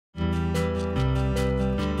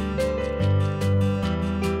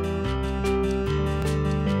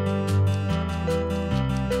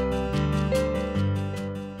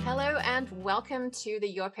welcome to the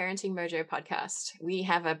Your Parenting Mojo podcast. We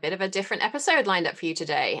have a bit of a different episode lined up for you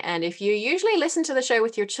today. And if you usually listen to the show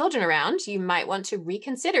with your children around, you might want to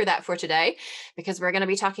reconsider that for today, because we're going to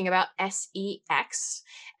be talking about sex.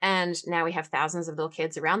 And now we have thousands of little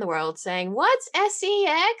kids around the world saying, "What's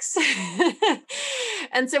sex?"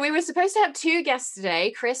 And so we were supposed to have two guests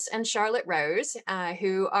today, Chris and Charlotte Rose,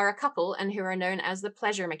 who are a couple and who are known as the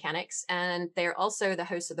Pleasure Mechanics. And they're also the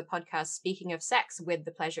hosts of the podcast Speaking of Sex with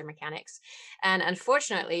the Pleasure Mechanics. And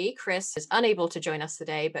unfortunately, Chris is unable to join us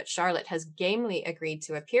today, but Charlotte has gamely agreed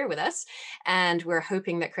to appear with us. And we're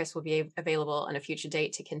hoping that Chris will be available on a future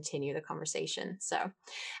date to continue the conversation. So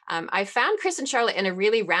I found Chris and Charlotte in a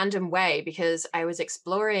really random way because I was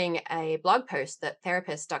exploring a blog post that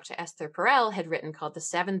therapist Dr. Esther Perel had written called The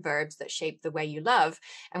 7 Verbs That Shape the Way You Love.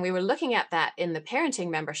 And we were looking at that in the parenting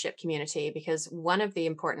membership community, because one of the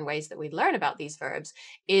important ways that we learn about these verbs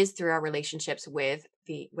is through our relationships with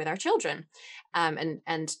our children.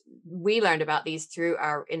 And we learned about these through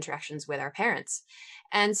our interactions with our parents.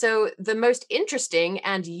 And so the most interesting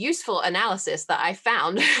and useful analysis that I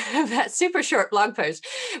found of that super short blog post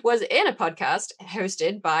was in a podcast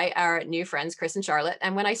hosted by our new friends, Chris and Charlotte.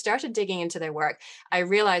 And when I started digging into their work, I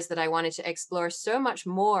realized that I wanted to explore so much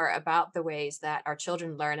more about the ways that our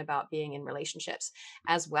children learn about being in relationships,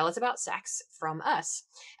 as well as about sex from us.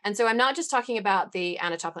 And so I'm not just talking about the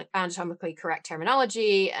anatomically correct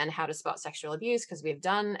terminology and how to spot sexual abuse, because we've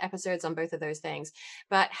done episodes on both of those things,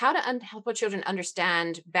 but how to help our children understand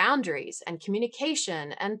boundaries and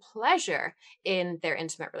communication and pleasure in their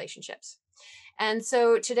intimate relationships. And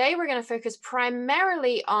so today we're going to focus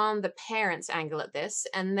primarily on the parents' angle at this,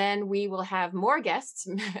 and then we will have more guests,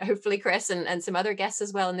 hopefully Chris and some other guests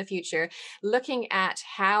as well in the future, looking at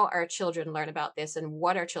how our children learn about this and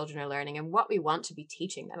what our children are learning and what we want to be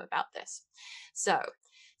teaching them about this.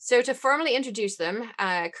 So to formally introduce them,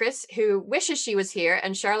 Chris, who wishes she was here,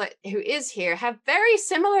 and Charlotte, who is here, have very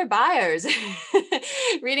similar bios.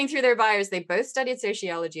 Reading through their bios, they both studied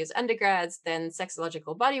sociology as undergrads, then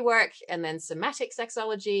sexological bodywork, and then somatic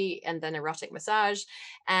sexology, and then erotic massage.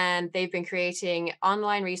 And they've been creating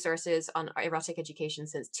online resources on erotic education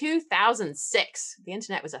since 2006. The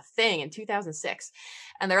internet was a thing in 2006.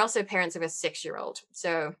 And they're also parents of a 6-year-old.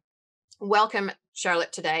 So welcome,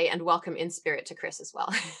 Charlotte, today, and welcome in spirit to Chris as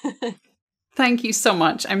well. Thank you so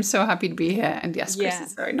much. I'm so happy to be here. And yes, Chris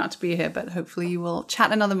is sorry not to be here, but hopefully you will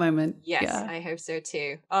chat another moment. Yes, I hope so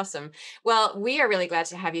too. Awesome. Well, we are really glad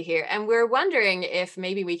to have you here. And we're wondering if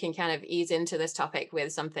maybe we can kind of ease into this topic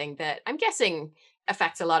with something that I'm guessing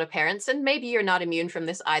affects a lot of parents, and maybe you're not immune from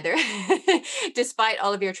this either, despite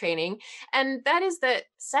all of your training. And that is that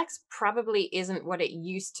sex probably isn't what it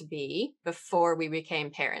used to be before we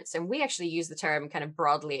became parents. And we actually use the term kind of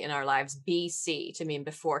broadly in our lives, BC, to mean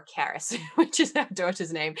before Karis, which is our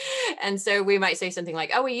daughter's name. And so we might say something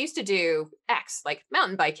like, oh, we used to do X, like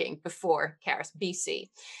mountain biking before Karis,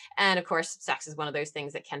 BC. And of course, sex is one of those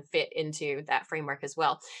things that can fit into that framework as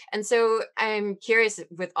well. And so I'm curious,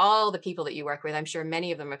 with all the people that you work with, I'm sure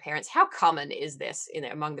many of them are parents. How common is this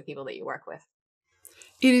among the people that you work with?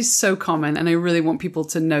 It is so common. And I really want people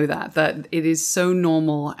to know that it is so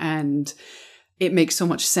normal, and it makes so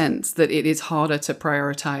much sense that it is harder to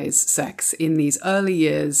prioritize sex in these early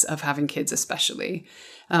years of having kids, especially.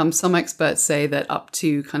 Some experts say that up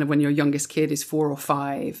to kind of when your youngest kid is 4 or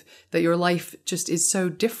 5, that your life just is so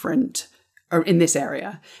different in this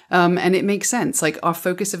area. And it makes sense. Like, our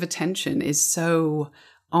focus of attention is so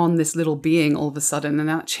on this little being all of a sudden, and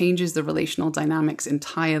that changes the relational dynamics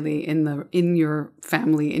entirely in your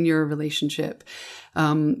family, in your relationship.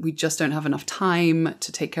 We just don't have enough time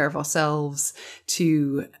to take care of ourselves,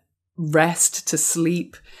 to rest, to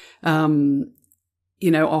sleep.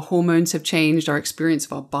 Our hormones have changed. Our experience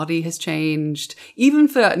of our body has changed. Even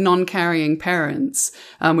for non-carrying parents,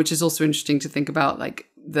 which is also interesting to think about, like,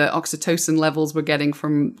 the oxytocin levels we're getting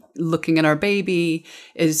from looking at our baby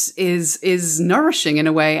is nourishing in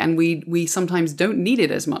a way, and we sometimes don't need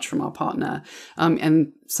it as much from our partner,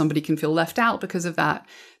 and somebody can feel left out because of that.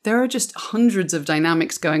 There are just hundreds of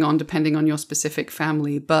dynamics going on depending on your specific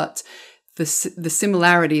family, but the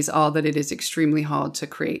similarities are that it is extremely hard to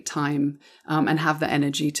create time and have the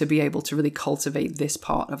energy to be able to really cultivate this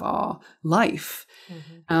part of our life.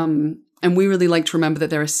 Mm-hmm. And we really like to remember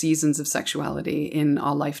that there are seasons of sexuality in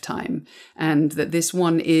our lifetime, and that this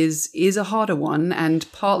one is a harder one. And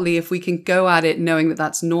partly, if we can go at it knowing that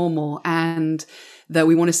that's normal, and that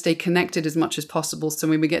we want to stay connected as much as possible, so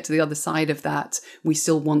when we get to the other side of that, we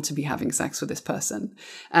still want to be having sex with this person,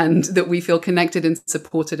 and that we feel connected and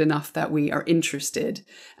supported enough that we are interested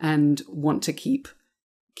and want to keep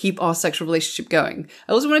keep our sexual relationship going.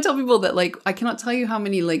 I also want to tell people that, like, I cannot tell you how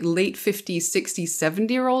many, like, late 50s, 60s,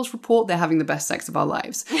 70-year-olds report they're having the best sex of our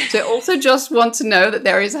lives. So I also just want to know that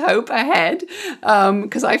there is hope ahead,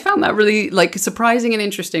 because I found that really, like, surprising and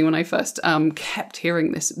interesting when I first kept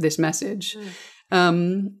hearing this message.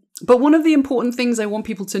 But one of the important things I want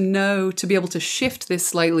people to know, to be able to shift this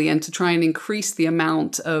slightly and to try and increase the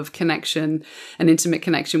amount of connection and intimate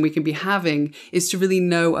connection we can be having, is to really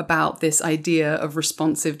know about this idea of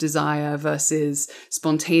responsive desire versus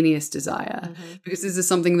spontaneous desire. Because this is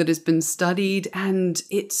something that has been studied and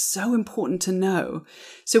it's so important to know.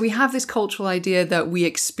 So we have this cultural idea that we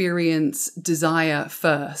experience desire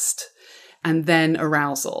first and then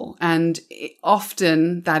arousal. And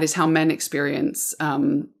often that is how men experience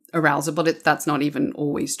arousal, but that's not even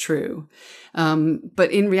always true.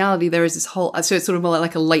 But in reality, there is this whole, so it's sort of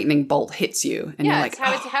like a lightning bolt hits you and you're like,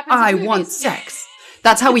 I want sex.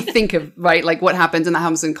 That's how we think of, right? Like what happens, and that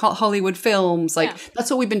happens in Hollywood films. Like that's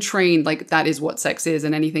what we've been trained. Like that is what sex is.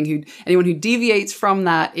 And anyone who deviates from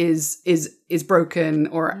that is broken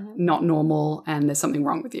or not normal, and there's something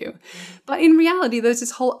wrong with you. But in reality, there's this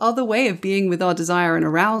whole other way of being with our desire and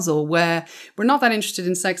arousal where we're not that interested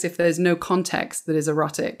in sex if there's no context that is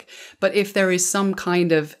erotic. But if there is some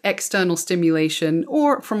kind of external stimulation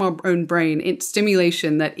or from our own brain,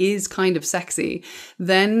 stimulation that is kind of sexy,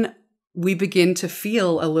 then we begin to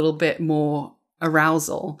feel a little bit more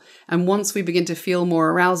arousal. And once we begin to feel more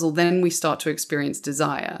arousal, then we start to experience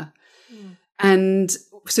desire. And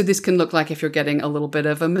so this can look like if you're getting a little bit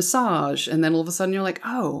of a massage, and then all of a sudden you're like,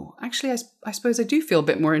 oh, actually, I suppose I do feel a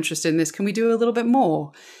bit more interested in this. Can we do a little bit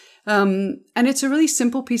more? And it's a really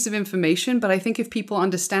simple piece of information, but I think if people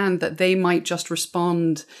understand that they might just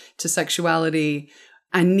respond to sexuality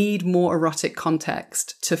and need more erotic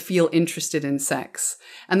context to feel interested in sex,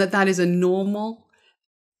 and that is a normal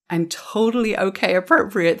and totally okay,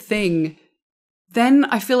 appropriate thing, then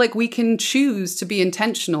I feel like we can choose to be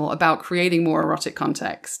intentional about creating more erotic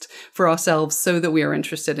context for ourselves so that we are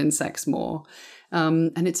interested in sex more.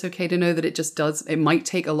 And it's okay to know that it might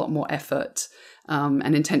take a lot more effort and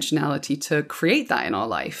intentionality to create that in our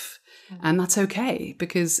life. And that's okay,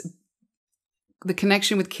 because the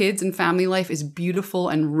connection with kids and family life is beautiful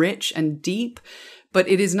and rich and deep, but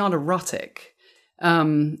it is not erotic.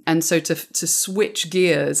 And so to switch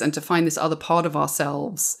gears and to find this other part of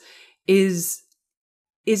ourselves is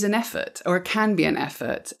an effort, or it can be an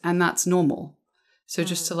effort, and that's normal. So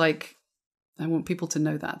just to I want people to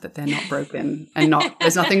know that they're not broken and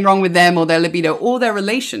there's nothing wrong with them or their libido or their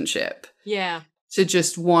relationship. Yeah. To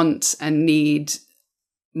just want and need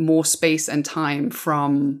more space and time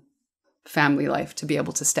from family life to be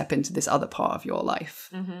able to step into this other part of your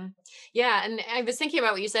life. Yeah, and I was thinking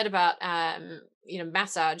about what you said about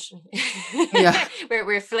massage. Yeah.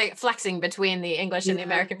 we're flexing between the English and the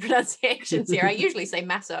American pronunciations here. I usually say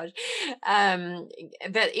massage,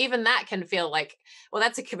 but even that can feel like, well,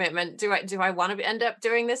 that's a commitment. Do I want to end up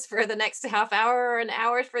doing this for the next half hour or an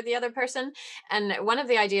hour for the other person? And one of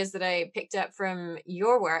the ideas that I picked up from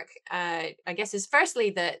your work, I guess, is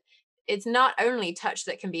firstly that it's not only touch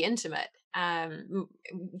that can be intimate.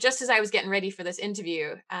 Just as I was getting ready for this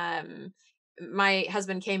interview, my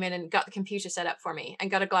husband came in and got the computer set up for me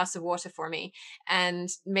and got a glass of water for me and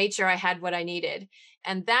made sure I had what I needed.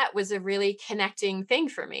 And that was a really connecting thing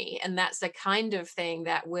for me. And that's the kind of thing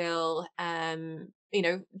that will,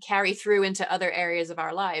 carry through into other areas of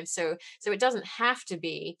our lives. So it doesn't have to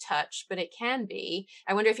be touch, but it can be.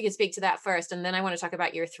 I wonder if you could speak to that first, and then I want to talk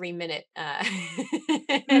about your 3-minute,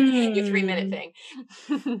 your 3-minute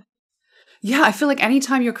thing. Yeah, I feel like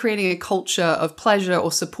anytime you're creating a culture of pleasure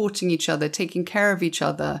or supporting each other, taking care of each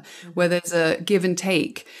other, where there's a give and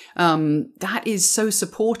take, that is so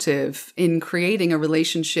supportive in creating a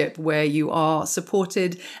relationship where you are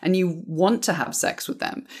supported and you want to have sex with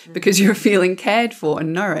them because you're feeling cared for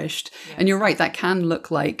and nourished. Yeah. And you're right, that can look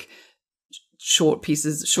like short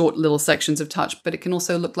little sections of touch, but it can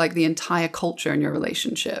also look like the entire culture in your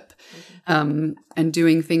relationship, and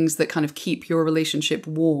doing things that kind of keep your relationship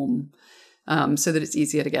warm. So that it's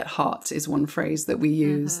easier to get hot is one phrase that we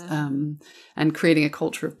use, and creating a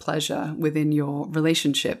culture of pleasure within your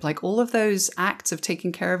relationship. Like all of those acts of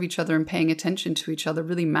taking care of each other and paying attention to each other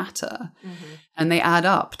really matter, and they add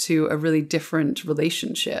up to a really different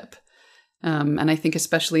relationship. And I think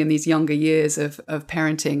especially in these younger years of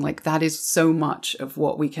parenting, like that is so much of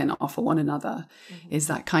what we can offer one another, is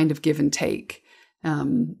that kind of give and take,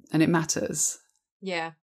 and it matters.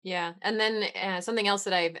 Yeah. Yeah. And then something else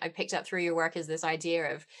that I picked up through your work is this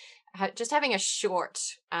idea of just having a short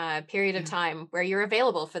period of time where you're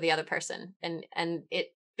available for the other person, and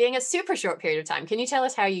it being a super short period of time. Can you tell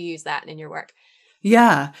us how you use that in your work?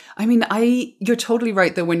 Yeah. I mean, you're totally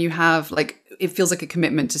right that when you have like, it feels like a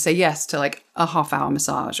commitment to say yes to like a half-hour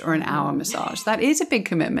massage or an hour massage. That is a big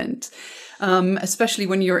commitment. Especially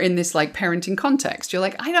when you're in this like parenting context. You're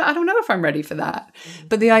like, I don't know if I'm ready for that.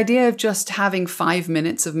 But the idea of just having 5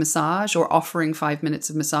 minutes of massage or offering 5 minutes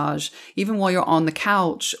of massage, even while you're on the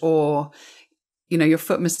couch or, you know, your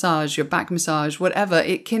foot massage, your back massage, whatever,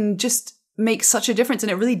 it can just make such a difference.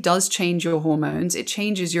 And it really does change your hormones. It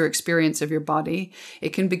changes your experience of your body.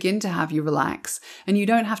 It can begin to have you relax. And you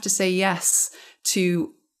don't have to say yes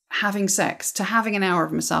to having sex, to having an hour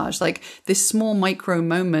of massage. Like these small micro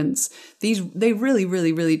moments, they really,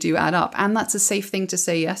 really, really do add up. And that's a safe thing to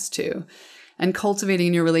say yes to. And cultivating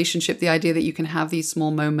in your relationship the idea that you can have these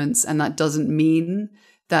small moments and that doesn't mean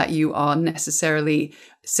that you are necessarily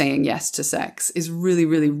saying yes to sex is really,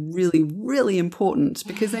 really, really, really important,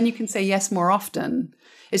 because then you can say yes more often.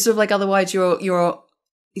 It's sort of like otherwise you're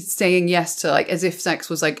saying yes to like as if sex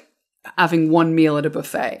was like having one meal at a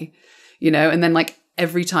buffet, you know, and then like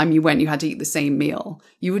every time you went you had to eat the same meal.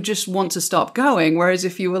 You would just want to stop going. Whereas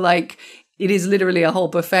if you were like, it is literally a whole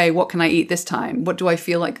buffet. What can I eat this time? What do I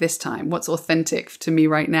feel like this time? What's authentic to me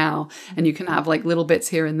right now? And you can have like little bits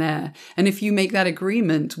here and there. And if you make that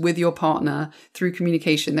agreement with your partner through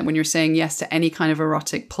communication, that when you're saying yes to any kind of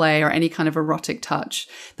erotic play or any kind of erotic touch,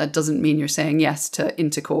 that doesn't mean you're saying yes to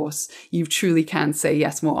intercourse. You truly can say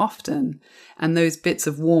yes more often. And those bits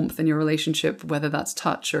of warmth in your relationship, whether that's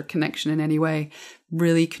touch or connection in any way,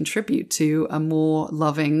 really contribute to a more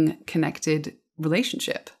loving, connected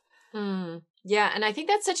relationship. Yeah, and I think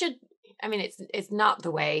that's such a, I mean, it's not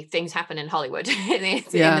the way things happen in Hollywood.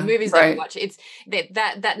 It's in the movies that we watch. It's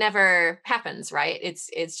that never happens, right?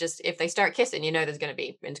 It's just if they start kissing, you know, there's going to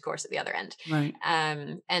be intercourse at the other end. Right.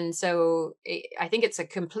 And so I think it's a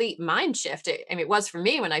complete mind shift. I mean, it was for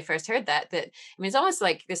me when I first heard that. I mean, it's almost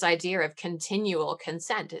like this idea of continual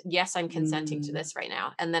consent. Yes, I'm consenting to this right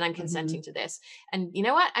now, and then I'm consenting to this, and you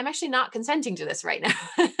know what? I'm actually not consenting to this right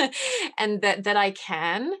now, and that I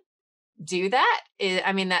can do that.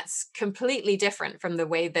 I mean, that's completely different from the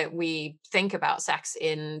way that we think about sex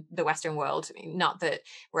in the Western world. I mean, not that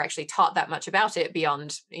we're actually taught that much about it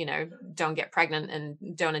beyond, you know, don't get pregnant and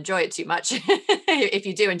don't enjoy it too much. If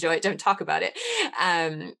you do enjoy it, don't talk about it.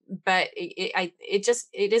 But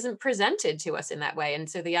it isn't presented to us in that way. And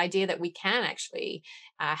so the idea that we can actually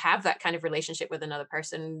have that kind of relationship with another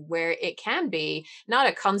person where it can be not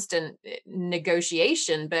a constant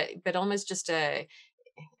negotiation, but almost just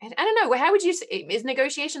I don't know. How would you say, is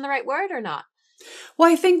negotiation the right word or not?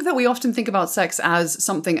 Well, I think that we often think about sex as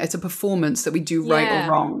something, it's a performance that we do right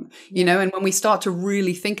or wrong, you know, and when we start to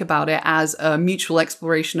really think about it as a mutual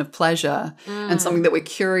exploration of pleasure and something that we're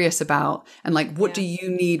curious about, and like, what do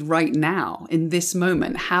you need right now in this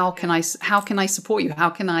moment? How can I support you?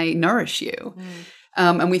 How can I nourish you?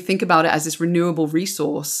 And we think about it as this renewable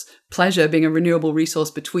resource, pleasure being a renewable resource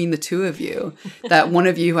between the two of you, that one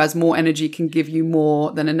of you who has more energy can give you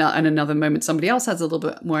more than another moment somebody else has a little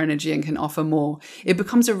bit more energy and can offer more. It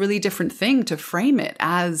becomes a really different thing to frame it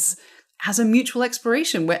as a mutual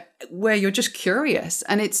exploration where you're just curious.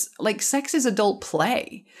 And it's like sex is adult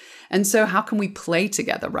play. And so how can we play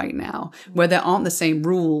together right now where there aren't the same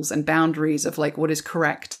rules and boundaries of like what is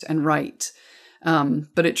correct and right?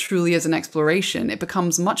 But it truly is an exploration. It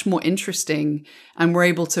becomes much more interesting and we're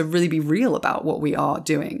able to really be real about what we are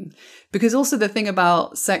doing. Because also the thing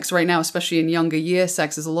about sex right now, especially in younger year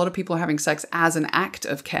sex, is a lot of people are having sex as an act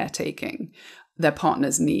of caretaking their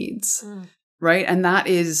partner's needs, right? And that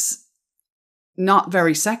is not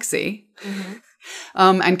very sexy.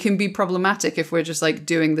 And can be problematic if we're just like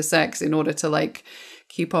doing the sex in order to like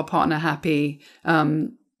keep our partner happy,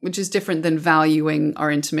 which is different than valuing our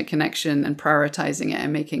intimate connection and prioritizing it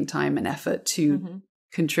and making time and effort to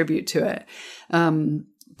contribute to it.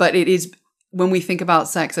 But it is, when we think about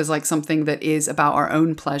sex as like something that is about our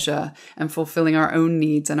own pleasure and fulfilling our own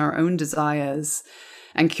needs and our own desires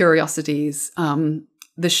and curiosities,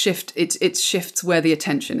 the shift, it shifts where the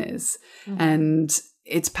attention is. And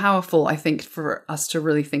it's powerful, I think, for us to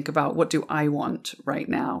really think about, what do I want right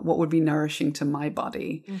now? What would be nourishing to my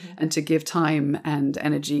body? And to give time and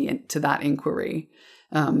energy to that inquiry.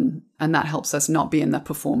 And that helps us not be in the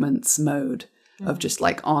performance mode of just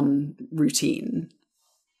like on routine.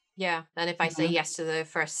 Yeah. And if I say yes to the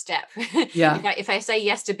first step, Yeah. if I say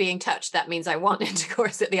yes to being touched, that means I want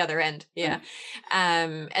intercourse at the other end. Yeah.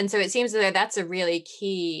 And so it seems that that's a really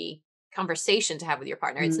key conversation to have with your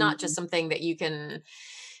partner. It's not just something that you can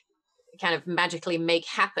kind of magically make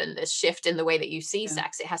happen, this shift in the way that you see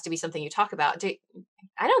sex. It has to be something you talk about.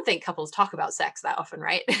 I don't think couples talk about sex that often,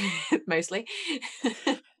 right? Mostly.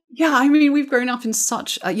 Yeah, I mean, we've grown up in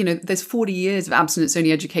such, there's 40 years of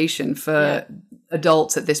abstinence-only education for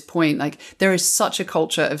adults at this point. Like, there is such a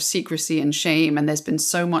culture of secrecy and shame, and there's been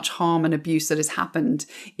so much harm and abuse that has happened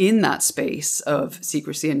in that space of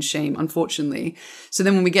secrecy and shame, unfortunately. So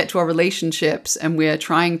then when we get to our relationships and we're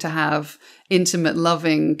trying to have intimate,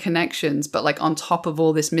 loving connections, but like on top of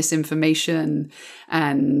all this misinformation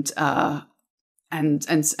and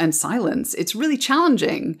silence, it's really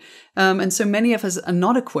challenging. And so many of us are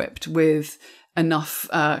not equipped with enough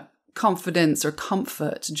confidence or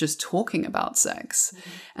comfort just talking about sex. Mm-hmm.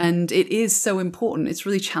 And it is so important. It's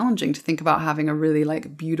really challenging to think about having a really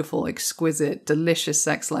like beautiful, exquisite, delicious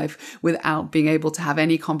sex life without being able to have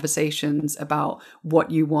any conversations about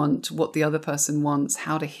what you want, what the other person wants,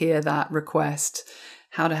 how to hear that request,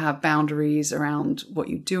 how to have boundaries around what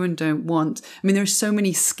you do and don't want. I mean, there's so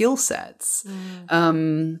many skill sets.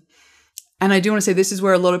 And I do want to say this is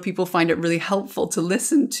where a lot of people find it really helpful to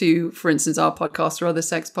listen to, for instance, our podcast or other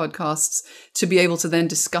sex podcasts, to be able to then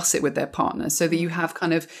discuss it with their partner so that you have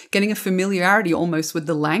kind of getting a familiarity almost with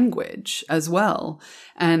the language as well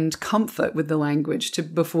and comfort with the language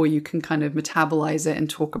before you can kind of metabolize it and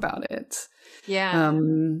talk about it. Yeah.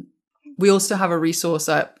 We also have a resource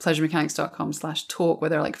at pleasuremechanics.com/talk where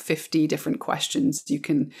there are like 50 different questions you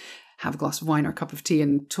can have a glass of wine or a cup of tea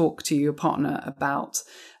and talk to your partner about.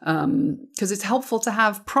 Because it's helpful to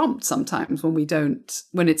have prompts sometimes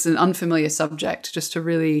when it's an unfamiliar subject, just to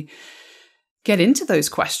really get into those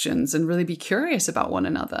questions and really be curious about one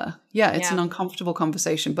another. Yeah, it's an uncomfortable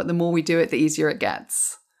conversation, but the more we do it, the easier it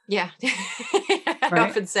gets. Yeah. Right? I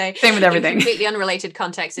often say, same with everything. Completely unrelated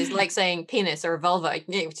context is like saying penis or vulva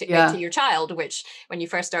to your child, which when you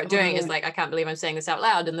first start doing is like, I can't believe I'm saying this out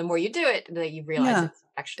loud. And the more you do it, you realize it's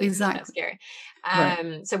actually kind of scary.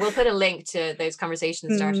 So we'll put a link to those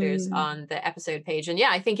conversation starters on the episode page. And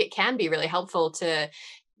I think it can be really helpful to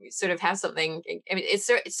sort of have something. I mean, it's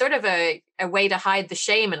sort of a way to hide the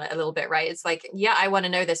shame a little bit, right? It's like, I want to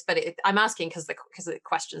know this, but I'm asking because the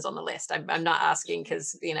question's on the list. I'm not asking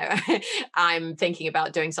because I'm thinking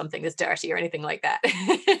about doing something that's dirty or anything like that.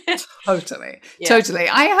 Totally.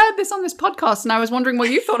 I heard this on this podcast and I was wondering what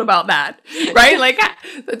you thought about that, right? Like,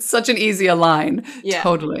 that's such an easier line.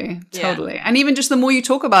 Totally. And even just the more you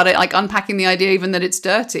talk about it, like unpacking the idea even that it's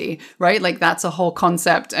dirty, right? Like that's a whole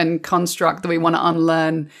concept and construct that we want to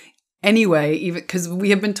unlearn anyway, even because we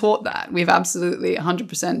have been taught that. We've absolutely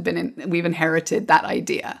 100% we've inherited that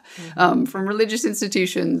idea from religious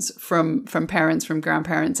institutions, from parents, from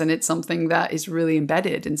grandparents. And it's something that is really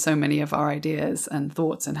embedded in so many of our ideas and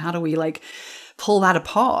thoughts. And how do we like pull that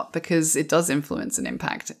apart? Because it does influence and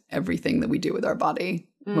impact everything that we do with our body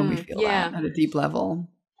when we feel that at a deep level.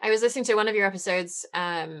 I was listening to one of your episodes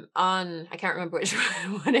on, I can't remember which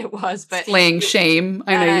one it was, but slaying shame.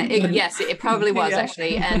 I know. Yes, it probably was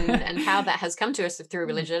actually, and how that has come to us through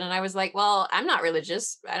religion. And I was like, well, I'm not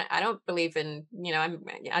religious. I don't believe in,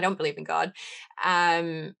 I don't believe in God.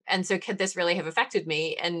 And so could this really have affected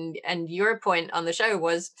me? And your point on the show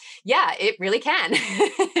was, it really can.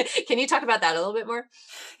 Can you talk about that a little bit more?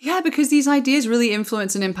 Yeah, because these ideas really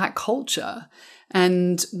influence and impact culture.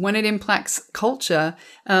 And when it impacts culture,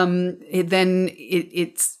 it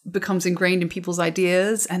becomes ingrained in people's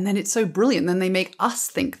ideas. And then it's so brilliant. Then they make us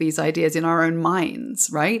think these ideas in our own minds,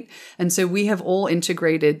 right? And so we have all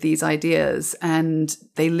integrated these ideas and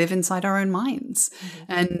they live inside our own minds.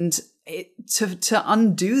 And to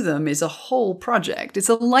undo them is a whole project. It's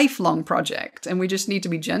a lifelong project. And we just need to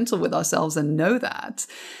be gentle with ourselves and know that.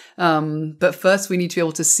 But first we need to be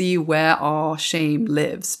able to see where our shame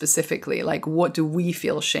lives specifically. Like, what do we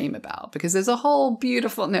feel shame about? Because there's a whole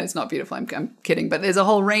no, it's not beautiful. I'm kidding. But there's a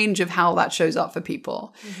whole range of how that shows up for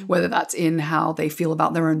people, whether that's in how they feel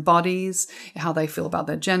about their own bodies, how they feel about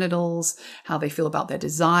their genitals, how they feel about their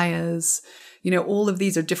desires. All of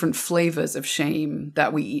these are different flavors of shame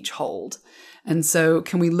that we each hold. And so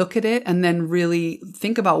can we look at it and then really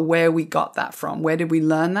think about where we got that from? Where did we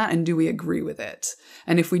learn that? And do we agree with it?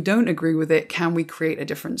 And if we don't agree with it, can we create a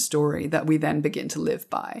different story that we then begin to live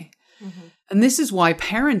by? And this is why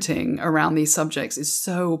parenting around these subjects is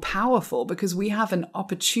so powerful, because we have an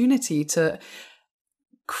opportunity to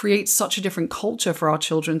create such a different culture for our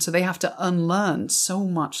children, so they have to unlearn so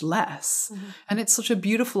much less. And it's such a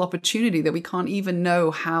beautiful opportunity that we can't even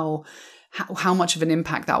know how much of an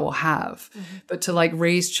impact that will have. But to like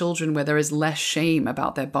raise children where there is less shame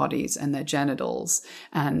about their bodies and their genitals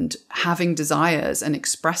and having desires and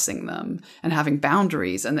expressing them and having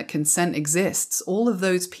boundaries and that consent exists, all of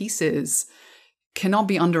those pieces cannot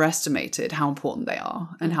be underestimated how important they are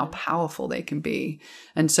and how powerful they can be.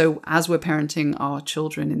 And so as we're parenting our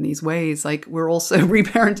children in these ways, like we're also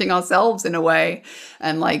reparenting ourselves in a way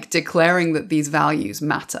and like declaring that these values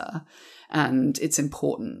matter and it's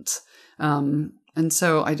important. And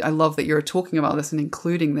so I love that you're talking about this and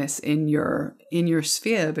including this in your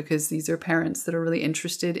sphere, because these are parents that are really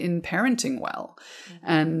interested in parenting well.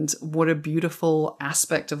 And what a beautiful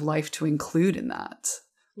aspect of life to include in that.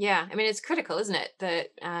 Yeah, I mean, it's critical, isn't it? That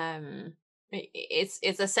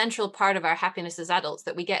it's a central part of our happiness as adults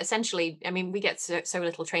that we get essentially, I mean, we get so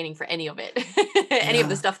little training for any of it, any of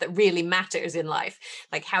the stuff that really matters in life,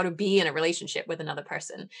 like how to be in a relationship with another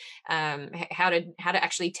person, how to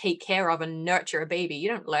actually take care of and nurture a baby. You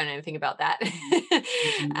don't learn anything about that.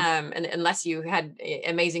 And unless you had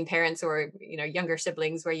amazing parents or, you know, younger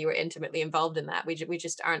siblings where you were intimately involved in that, we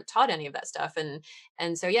just aren't taught any of that stuff.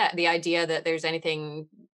 And so, yeah, the idea that there's anything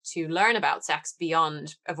to learn about sex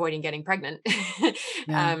beyond avoiding getting pregnant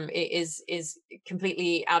is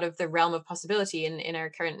completely out of the realm of possibility in our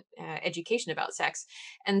current education about sex.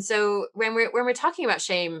 And so when we're talking about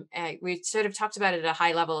shame, we sort of talked about it at a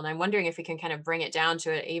high level, and I'm wondering if we can kind of bring it down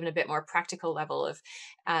to even a bit more practical level of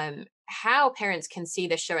how parents can see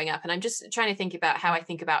this showing up. And I'm just trying to think about how I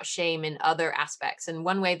think about shame in other aspects. And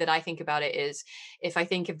one way that I think about it is if I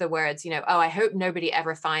think of the words, you know, oh, I hope nobody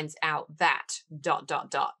ever finds out that ...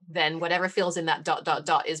 then whatever feels in that ...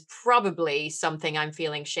 is probably something I'm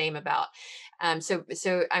feeling shame about. So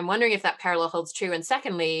I'm wondering if that parallel holds true. And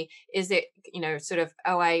secondly, is it, you know, sort of,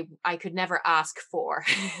 oh, I could never ask for ...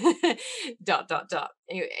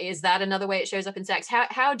 Is that another way it shows up in sex?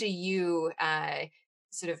 How do you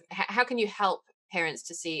how can you help parents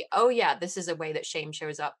to see, oh yeah, this is a way that shame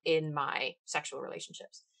shows up in my sexual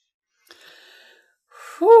relationships?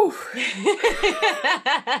 Whew.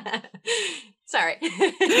 Sorry.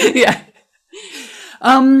 Yeah.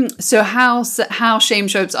 So how shame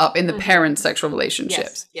shows up in the parent sexual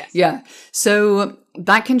relationships. Yes. Yeah. So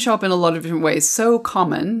that can show up in a lot of different ways. So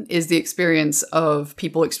common is the experience of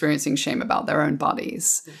people experiencing shame about their own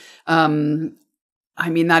bodies. I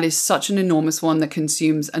mean, that is such an enormous one that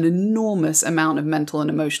consumes an enormous amount of mental and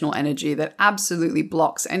emotional energy that absolutely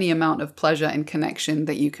blocks any amount of pleasure and connection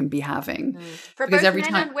that you can be having. For because both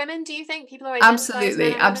men and women, do you think people are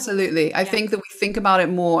absolutely. I think that we think about it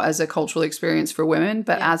more as a cultural experience for women,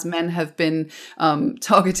 but as men have been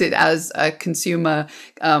targeted as a consumer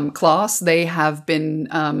class, they have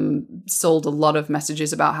been sold a lot of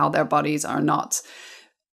messages about how their bodies are not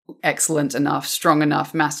excellent enough, strong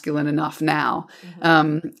enough, masculine enough now.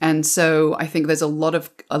 And so I think there's a lot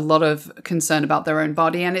of concern about their own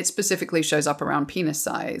body, and it specifically shows up around penis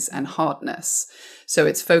size and hardness. So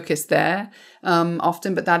it's focused there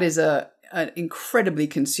often, but that is an incredibly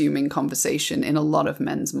consuming conversation in a lot of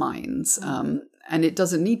men's minds. And it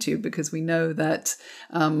doesn't need to, because we know that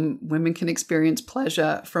women can experience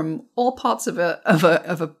pleasure from all parts of a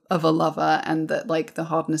lover, and that like the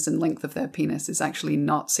hardness and length of their penis is actually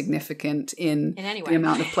not significant in the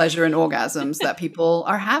amount of pleasure and orgasms that people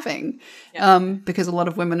are having. Because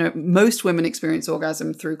most women experience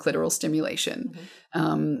orgasm through clitoral stimulation.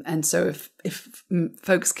 And so if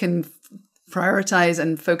folks can prioritize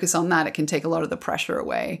and focus on that, it can take a lot of the pressure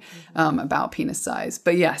away about penis size.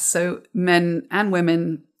 But yes, so men and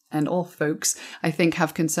women and all folks, I think,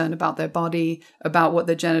 have concern about their body, about what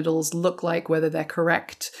their genitals look like, whether they're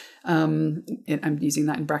correct. I'm using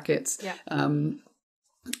that in brackets.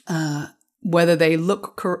 Whether they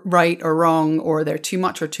look right or wrong, or they're too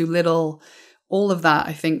much or too little. All of that,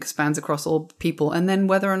 I think, spans across all people. And then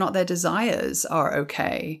whether or not their desires are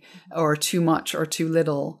okay, or too much or too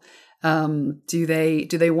little. Do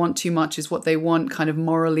they want too much? Is what they want kind of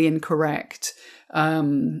morally incorrect,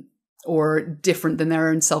 or different than their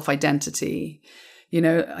own self-identity? You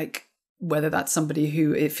know, like whether that's somebody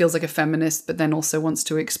who it feels like a feminist, but then also wants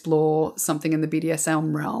to explore something in the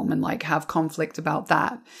BDSM realm and like have conflict about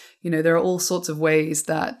that. You know, there are all sorts of ways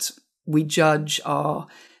that we judge our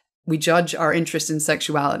interest in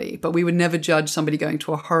sexuality, but we would never judge somebody going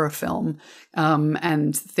to a horror film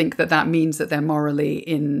and think that means that they're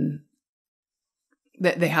morally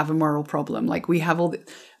that they have a moral problem. Like we have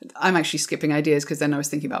I'm actually skipping ideas because then I was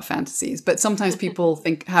thinking about fantasies, but sometimes people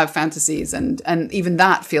have fantasies and even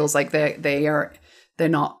that feels like they're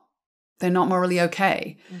not morally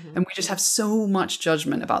okay. And we just have so much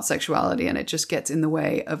judgment about sexuality, and it just gets in the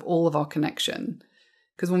way of all of our connection.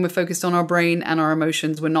 Because when we're focused on our brain and our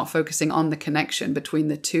emotions, we're not focusing on the connection between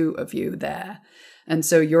the two of you there. And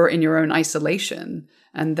so you're in your own isolation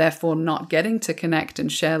and therefore not getting to connect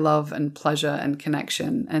and share love and pleasure and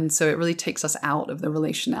connection. And so it really takes us out of the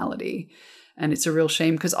relationality. And it's a real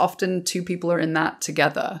shame because often two people are in that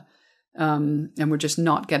together. And we're just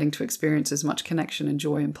not getting to experience as much connection and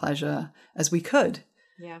joy and pleasure as we could.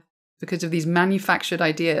 Yeah. Because of these manufactured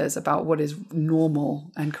ideas about what is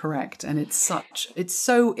normal and correct. And it's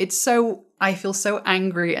so, I feel so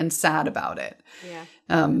angry and sad about it.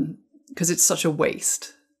 Yeah. Because it's such a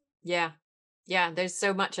waste. Yeah. Yeah, there's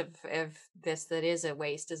so much of this that is a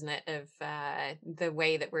waste, isn't it? Of the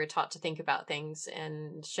way that we're taught to think about things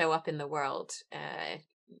and show up in the world.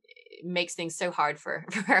 It makes things so hard for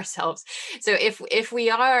ourselves. So if we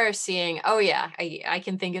are seeing, oh yeah, I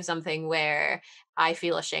can think of something where I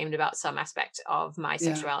feel ashamed about some aspect of my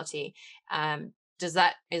sexuality. Is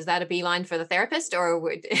that a beeline for the therapist,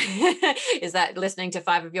 or is that listening to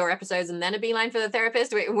 5 of your episodes and then a beeline for the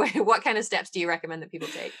therapist? What kind of steps do you recommend that people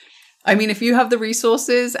take? I mean, if you have the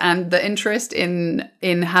resources and the interest in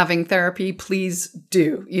having therapy, please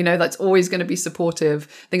do. You know, that's always going to be supportive.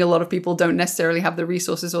 I think a lot of people don't necessarily have the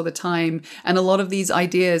resources or the time. And a lot of these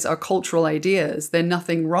ideas are cultural ideas. They're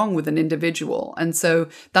nothing wrong with an individual. And so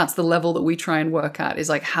that's the level that we try and work at, is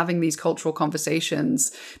like having these cultural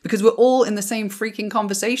conversations, because we're all in the same freaking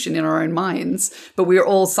conversation in our own minds, but we are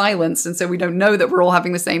all silenced. And so we don't know that we're all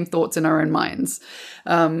having the same thoughts in our own minds.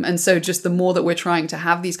 And so just the more that we're trying to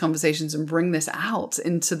have these conversations and bring this out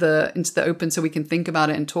into the open, so we can think about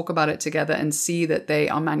it and talk about it together and see that they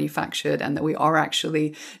are manufactured and that we are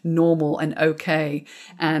actually normal and okay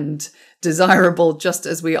and desirable just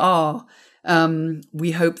as we are.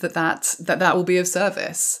 We hope that will be of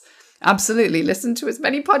service. Absolutely. Listen to as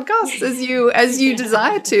many podcasts as you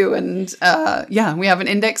desire to. And we have an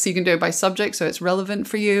index, so you can do it by subject, so it's relevant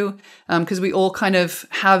for you. Because we all kind of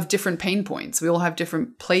have different pain points. We all have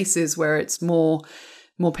different places where it's more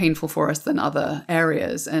painful for us than other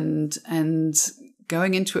areas. And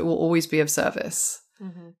going into it will always be of service.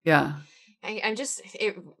 Mm-hmm. Yeah.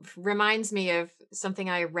 It reminds me of something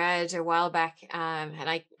I read a while back, and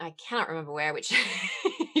I cannot remember where, which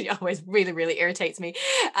always really, really irritates me.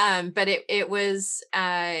 But it was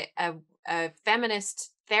a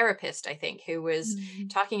feminist therapist, I think, who was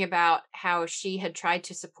talking about how she had tried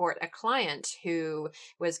to support a client who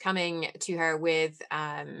was coming to her with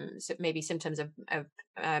maybe symptoms of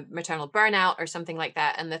maternal burnout or something like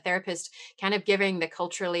that. And the therapist kind of giving the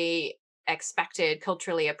culturally expected,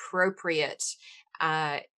 culturally appropriate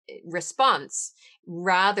response,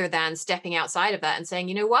 rather than stepping outside of that and saying,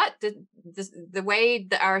 you know what, the way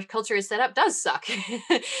that our culture is set up does suck.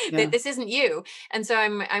 This isn't you. And so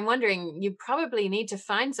I'm wondering, you probably need to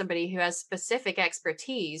find somebody who has specific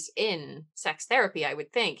expertise in sex therapy, I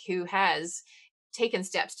would think, who has taken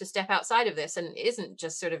steps to step outside of this and isn't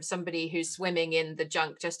just sort of somebody who's swimming in the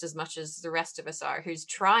junk just as much as the rest of us are, who's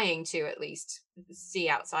trying to at least see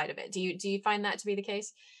outside of it. Do you find that to be the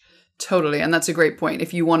case? Totally. And that's a great point.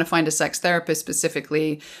 If you want to find a sex therapist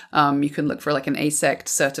specifically, you can look for like an ASECT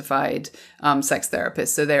certified sex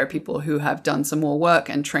therapist. So there are people who have done some more work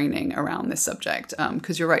and training around this subject.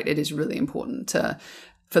 Because you're right, it is really important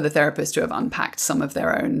for the therapist to have unpacked some of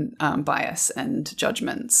their own bias and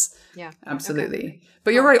judgments. Yeah, absolutely. Okay.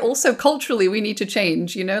 But you're right. Also, culturally, we need to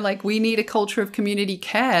change. You know, like we need a culture of community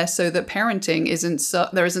care so that parenting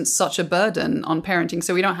there isn't such a burden on parenting.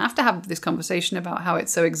 So we don't have to have this conversation about how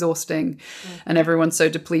it's so exhausting and everyone's so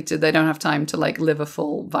depleted they don't have time to like live a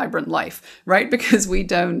full, vibrant life, right? Because we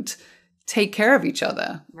don't take care of each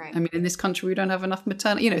other. Right. I mean, in this country, we don't have enough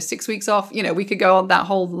maternity, 6 weeks off, we could go on that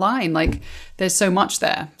whole line. Like there's so much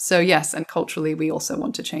there. So yes. And culturally, we also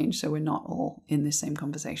want to change. So we're not all in this same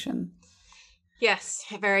conversation. Yes,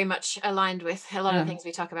 very much aligned with a lot of things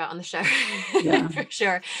we talk about on the show, for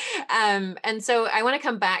sure. And so I want to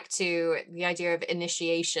come back to the idea of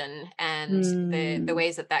initiation and the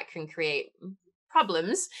ways that can create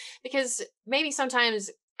problems, because maybe sometimes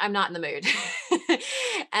I'm not in the mood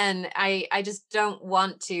and I just don't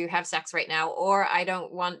want to have sex right now, or I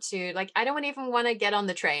don't want to, I don't even want to get on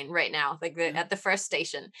the train right now, at the first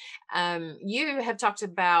station. You have talked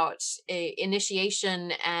about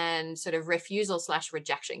initiation and sort of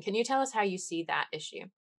refusal/rejection. Can you tell us how you see that issue?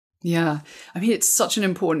 Yeah. I mean, it's such an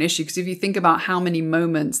important issue because if you think about how many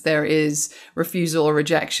moments there is refusal or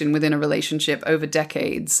rejection within a relationship over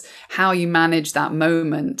decades, how you manage that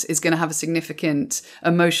moment is going to have a significant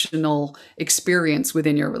emotional experience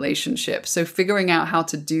within your relationship. So figuring out how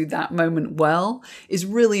to do that moment well is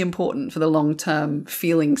really important for the long-term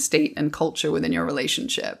feeling state and culture within your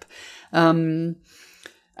relationship.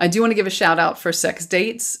 I do want to give a shout out for sex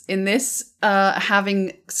dates in this,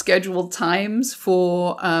 having scheduled times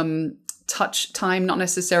for touch time, not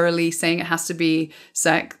necessarily saying it has to be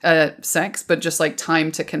sex, but just like time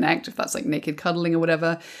to connect, if that's like naked cuddling or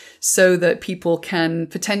whatever, so that people can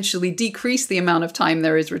potentially decrease the amount of time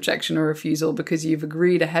there is rejection or refusal because you've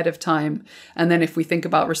agreed ahead of time. And then if we think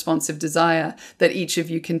about responsive desire, that each of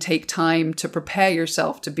you can take time to prepare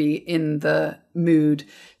yourself to be in the mood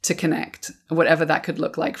to connect, whatever that could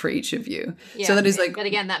look like for each of you. Yeah, so that is like, but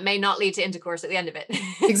again, that may not lead to intercourse at the end of it.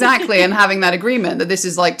 Exactly. And having that agreement that this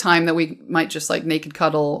is like time that we might just like naked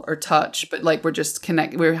cuddle or touch, but like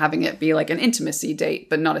we're having it be like an intimacy date,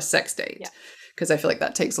 but not a sex date. Yeah. Because I feel like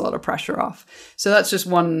that takes a lot of pressure off. So that's just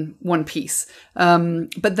one piece.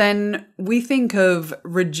 But then we think of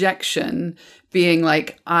rejection being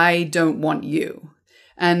like, I don't want you.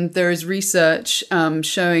 And there is research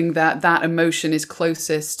showing that that emotion is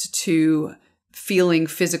closest to feeling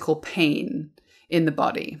physical pain in the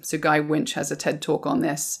body. So Guy Winch has a TED talk on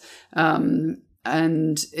this. And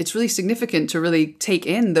it's really significant to really take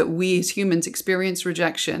in that we as humans experience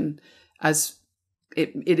rejection as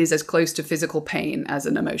it is as close to physical pain as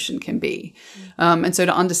an emotion can be. And so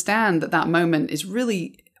to understand that that moment is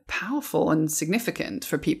really powerful and significant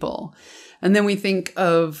for people. And then we think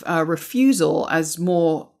of refusal as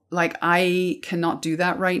more like, I cannot do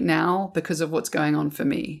that right now because of what's going on for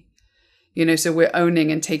me. You know, so we're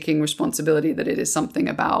owning and taking responsibility that it is something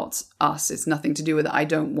about us. It's nothing to do with, I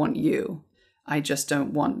don't want you. I just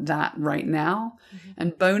don't want that right now. Mm-hmm.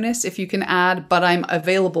 And bonus, if you can add, but I'm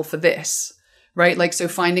available for this, right? Like, so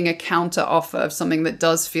finding a counter offer of something that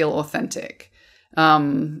does feel authentic.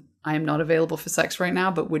 I am not available for sex right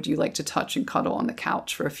now, but would you like to touch and cuddle on the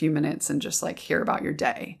couch for a few minutes and just like hear about your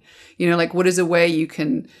day? You know, like what is a way you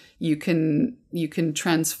can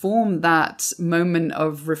transform that moment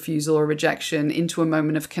of refusal or rejection into a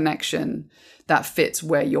moment of connection that fits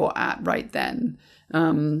where you're at right then?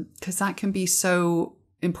 Because that can be so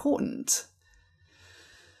important.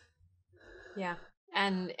 Yeah.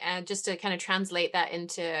 And just to kind of translate that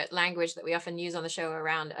into language that we often use on the show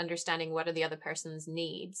around understanding what are the other person's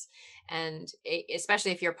needs. And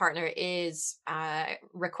especially if your partner is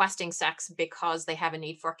requesting sex because they have a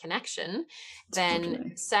need for connection,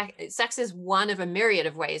 then sex is one of a myriad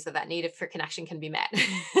of ways that need for connection can be met.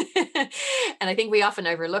 And I think we often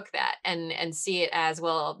overlook that and see it as,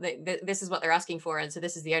 well, this is what they're asking for. And so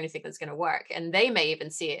this is the only thing that's going to work. And they may even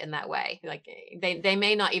see it in that way. Like they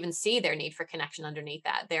may not even see their need for connection underneath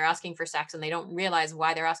that. They're asking for sex and they don't realize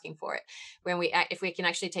why they're asking for it. If we can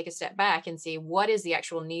actually take a step back and see what is the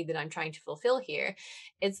actual need that I'm trying to fulfill here,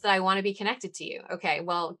 it's that I want to be connected to you. Okay,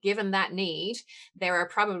 well, given that need, there are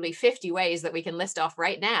probably 50 ways that we can list off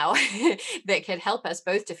right now that could help us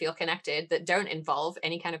both to feel connected that don't involve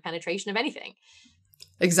any kind of penetration of anything.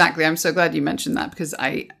 Exactly. I'm so glad you mentioned that because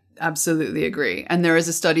I absolutely agree. And there is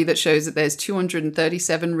a study that shows that there's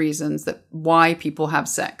 237 reasons that why people have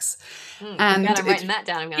sex. And I'm writing that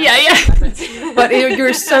down. Yeah. But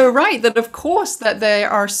you're so right that of course that there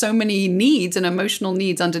are so many needs and emotional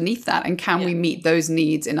needs underneath that. And can we meet those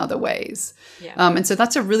needs in other ways? Yeah. And so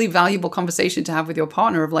that's a really valuable conversation to have with your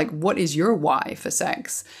partner of like, what is your why for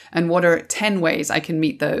sex? And what are 10 ways I can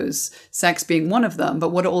meet those, sex being one of them, but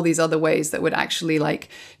what are all these other ways that would actually like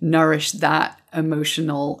nourish that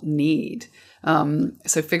emotional need?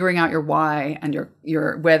 So figuring out your why and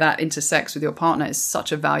your where that intersects with your partner is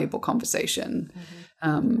such a valuable conversation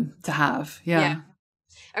to have. Yeah.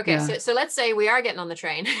 Okay, so let's say we are getting on the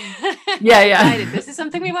train. Yeah. This is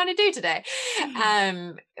something we want to do today.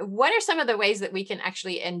 What are some of the ways that we can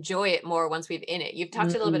actually enjoy it more once we've in it? You've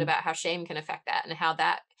talked a little bit about how shame can affect that and how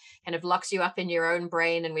that kind of locks you up in your own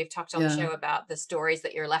brain. And we've talked on the show about the stories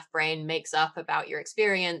that your left brain makes up about your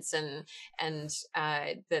experience and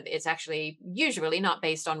that it's actually usually not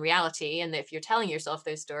based on reality. And if you're telling yourself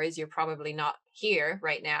those stories, you're probably not here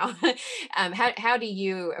right now. How do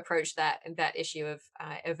you approach that issue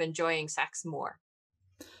of enjoying sex more?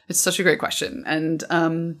 It's such a great question. And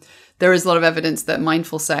there is a lot of evidence that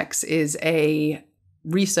mindful sex is a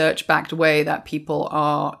research-backed way that people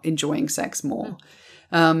are enjoying sex more.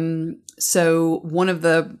 So one of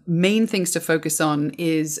the main things to focus on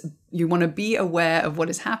is you want to be aware of what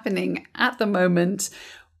is happening at the moment,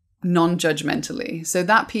 non-judgmentally. So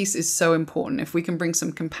that piece is so important. If we can bring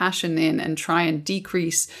some compassion in and try and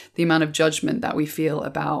decrease the amount of judgment that we feel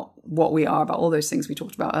about what we are, about all those things we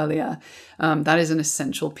talked about earlier, that is an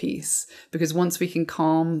essential piece. Because once we can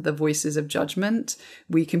calm the voices of judgment,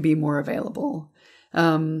 we can be more available.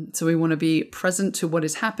 So we want to be present to what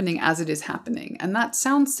is happening as it is happening. And that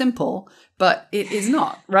sounds simple, but it is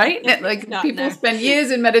not, right? People spend years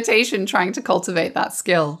in meditation trying to cultivate that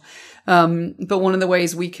skill. But one of the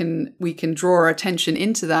ways we can draw our attention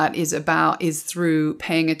into that is through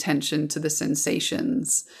paying attention to the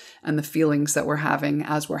sensations and the feelings that we're having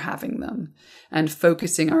as we're having them, and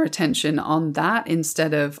focusing our attention on that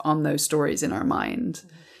instead of on those stories in our mind.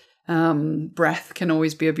 Breath can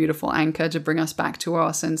always be a beautiful anchor to bring us back to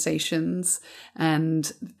our sensations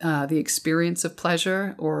and the experience of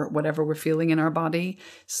pleasure or whatever we're feeling in our body.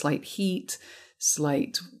 Slight heat,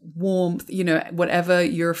 slight warmth, whatever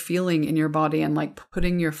you're feeling in your body, and like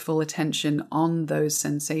putting your full attention on those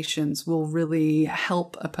sensations will really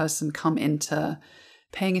help a person come into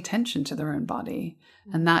paying attention to their own body.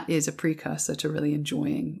 And that is a precursor to really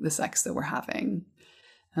enjoying the sex that we're having.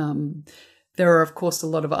 There are, of course, a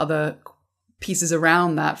lot of other pieces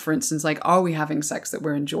around that. For instance, like, are we having sex that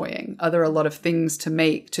we're enjoying? Are there a lot of things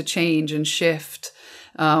to change and shift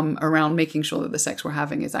around making sure that the sex we're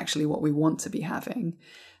having is actually what we want to be having?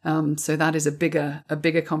 So that is a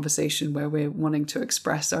bigger conversation where we're wanting to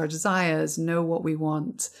express our desires, know what we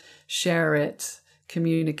want, share it,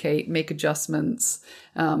 communicate, make adjustments.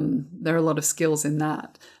 There are a lot of skills in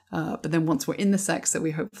that. But then once we're in the sex that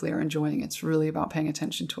we hopefully are enjoying, it's really about paying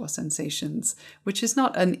attention to our sensations, which is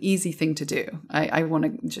not an easy thing to do. I want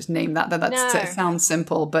to just name that. It sounds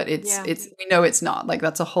simple, but we know it's not. Like,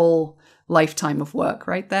 that's a whole lifetime of work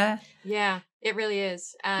right there. Yeah, it really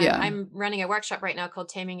is. I'm running a workshop right now called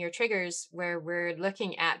Taming Your Triggers, where we're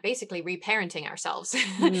looking at basically reparenting ourselves,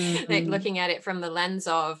 like looking at it from the lens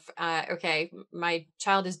of, okay, my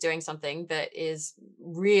child is doing something that is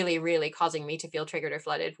really, really causing me to feel triggered or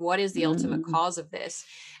flooded. What is the ultimate cause of this?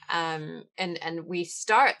 And we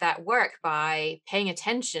start that work by paying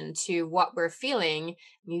attention to what we're feeling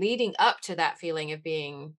leading up to that feeling of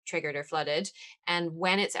being triggered or flooded, and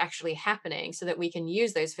when it's actually happening, so that we can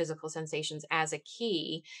use those physical sensations as a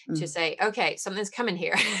key to say, okay, something's coming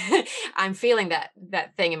here. I'm feeling that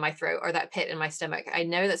thing in my throat or that pit in my stomach. I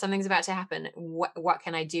know that something's about to happen. What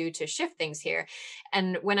can I do to shift things here?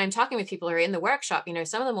 And when I'm talking with people who are in the workshop,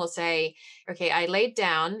 some of them will say, okay, I laid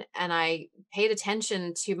down and I paid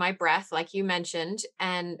attention to my breath, like you mentioned,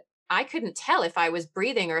 and I couldn't tell if I was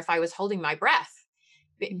breathing or if I was holding my breath.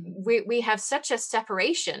 We have such a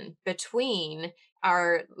separation between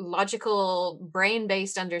our logical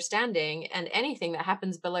brain-based understanding and anything that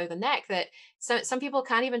happens below the neck that some people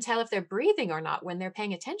can't even tell if they're breathing or not when they're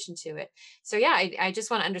paying attention to it. So yeah, I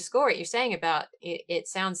just want to underscore what you're saying about it. It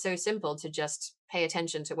sounds so simple to just pay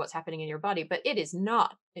attention to what's happening in your body, but it is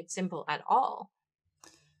not. It's simple at all.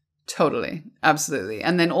 Totally. Absolutely.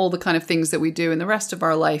 And then all the kind of things that we do in the rest of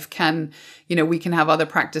our life we can have other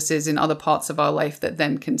practices in other parts of our life that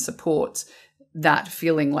then can support that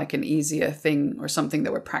feeling like an easier thing or something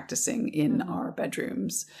that we're practicing in our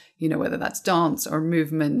bedrooms, whether that's dance or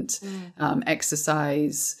movement,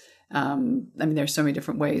 exercise. There's so many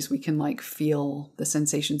different ways we can feel the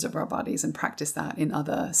sensations of our bodies and practice that in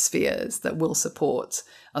other spheres that will support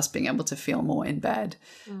us being able to feel more in bed.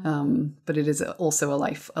 But it is also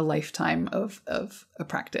a lifetime of a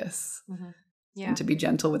practice, and to be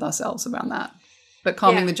gentle with ourselves around that. But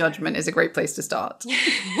calming the judgment is a great place to start.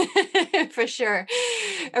 For sure.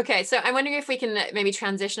 Okay, so I'm wondering if we can maybe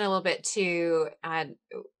transition a little bit to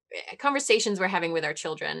conversations we're having with our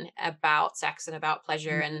children about sex and about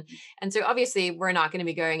pleasure. And so obviously we're not going to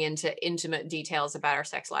be going into intimate details about our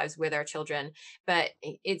sex lives with our children, but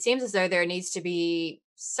it seems as though there needs to be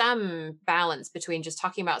some balance between just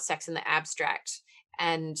talking about sex in the abstract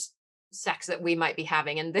and sex that we might be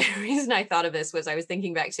having. And the reason I thought of this was I was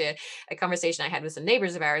thinking back to a conversation I had with some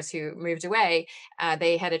neighbors of ours who moved away.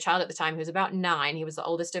 They had a child at the time who was about 9. He was the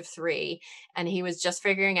oldest of 3, and he was just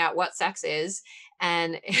figuring out what sex is.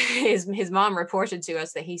 And his mom reported to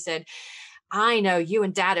us that he said, I know you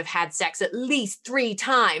and dad have had sex at least 3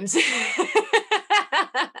 times.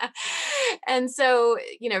 And so,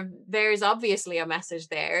 there's obviously a message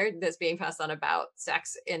there that's being passed on about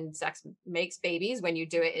sex, and sex makes babies when you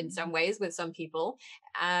do it in some ways with some people.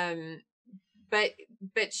 But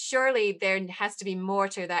surely there has to be more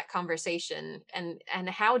to that conversation. And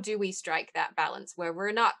how do we strike that balance where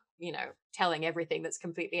we're not, telling everything that's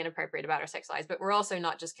completely inappropriate about our sex lives, but we're also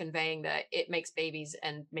not just conveying that it makes babies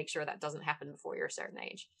and make sure that doesn't happen before you're a certain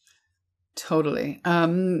age? Totally.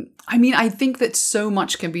 I think that so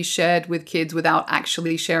much can be shared with kids without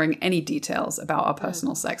actually sharing any details about our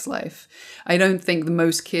personal sex life. I don't think that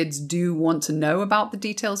most kids do want to know about the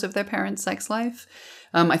details of their parents' sex life.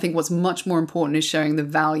 I think what's much more important is sharing the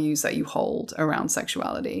values that you hold around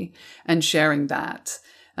sexuality and sharing that.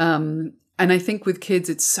 And I think with kids,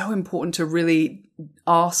 it's so important to really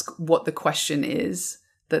ask what the question is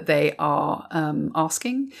that they are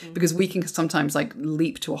asking, because we can sometimes like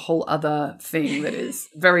leap to a whole other thing that is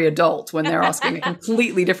very adult when they're asking a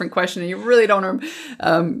completely different question, and you really don't want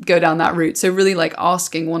to go down that route. So really like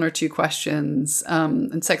asking one or two questions,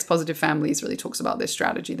 and Sex Positive Families really talks about this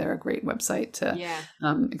strategy. They're a great website to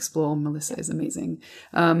explore. Melissa is amazing.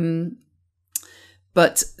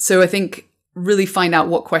 But so I think really find out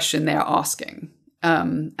what question they're asking.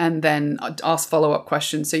 And then ask follow-up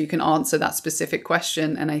questions so you can answer that specific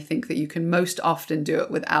question. And I think that you can most often do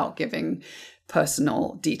it without giving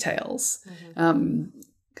personal details.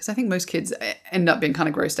 Because I think most kids end up being kind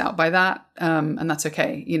of grossed out by that. And that's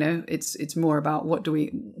okay. You know, it's more about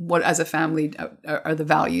what as a family are the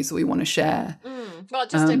values that we want to share. Well,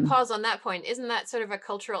 just to pause on that point, isn't that sort of a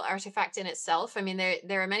cultural artifact in itself? I mean,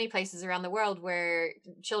 there are many places around the world where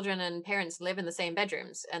children and parents live in the same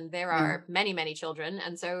bedrooms, and there are many, many children.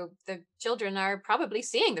 And so the children are probably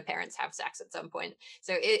seeing the parents have sex at some point.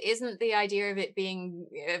 So isn't the idea of it being,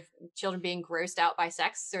 of children being grossed out by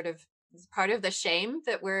sex sort of part of the shame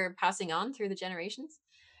that we're passing on through the generations?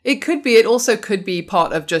 It could be. It also could be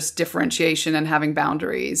part of just differentiation and having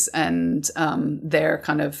boundaries. And they're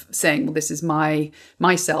kind of saying, well, this is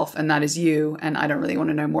myself and that is you. And I don't really want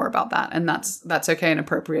to know more about that. And that's okay and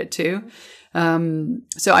appropriate too.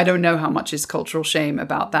 So I don't know how much is cultural shame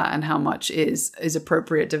about that and how much is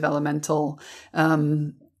appropriate developmental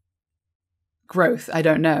growth. I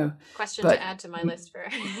don't know. Question to add to my list for.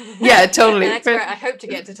 Yeah, totally. That's where I hope to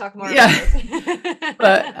get to talk more about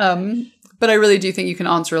this. But I really do think you can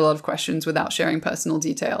answer a lot of questions without sharing personal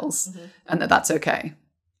details, and that's okay.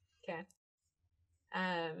 Okay.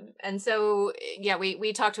 And so, yeah,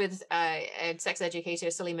 we talked with a sex educator,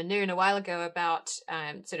 Salima Noon, a while ago about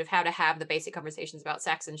sort of how to have the basic conversations about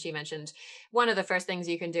sex. And she mentioned one of the first things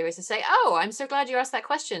you can do is to say, oh, I'm so glad you asked that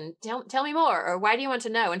question. Tell me more. Or why do you want to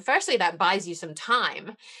know? And firstly, that buys you some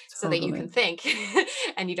time so that you can think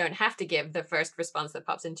and you don't have to give the first response that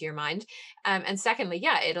pops into your mind. And secondly,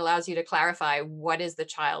 it allows you to clarify what is the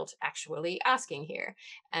child actually asking here.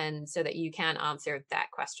 And so that you can answer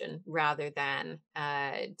that question rather than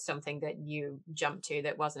something that you jumped to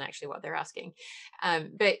that wasn't actually what they're asking.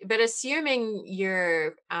 But assuming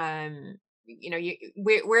you're,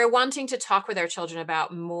 we're wanting to talk with our children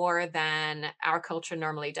about more than our culture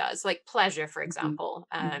normally does, like pleasure, for example,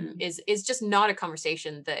 is just not a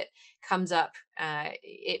conversation that comes up.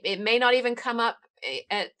 It may not even come up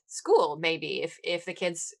at school, maybe if the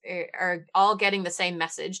kids are all getting the same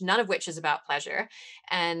message, none of which is about pleasure.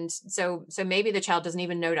 And so maybe the child doesn't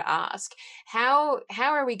even know to ask. How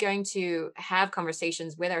are we going to have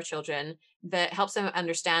conversations with our children that helps them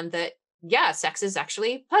understand that, sex is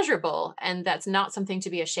actually pleasurable and that's not something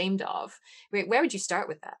to be ashamed of? Where would you start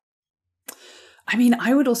with that? I mean,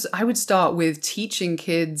 I would start with teaching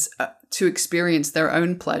kids to experience their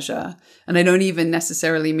own pleasure. And I don't even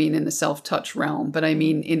necessarily mean in the self-touch realm, but I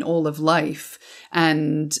mean in all of life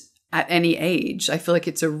and at any age. I feel like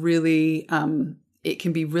it's a really, it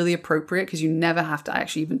can be really appropriate because you never have to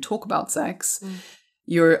actually even talk about sex.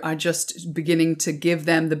 You are just beginning to give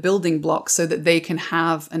them the building blocks so that they can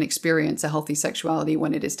have and experience a healthy sexuality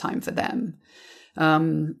when it is time for them.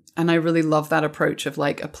 And I really love that approach of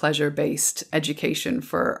like a pleasure-based education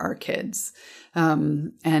for our kids,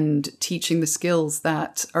 and teaching the skills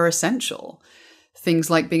that are essential. Things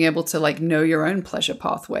like being able to like know your own pleasure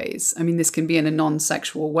pathways. I mean, this can be in a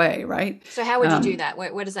non-sexual way, right? So how would you do that?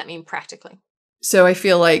 What does that mean practically? So I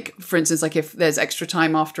feel like, for instance, like if there's extra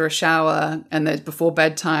time after a shower and there's before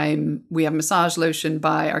bedtime, we have massage lotion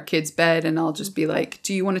by our kid's bed, and I'll just be like,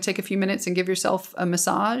 do you want to take a few minutes and give yourself a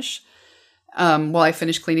massage while I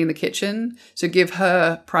finish cleaning the kitchen? So give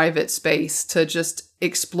her private space to just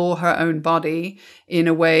explore her own body in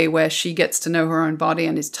a way where she gets to know her own body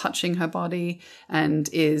and is touching her body and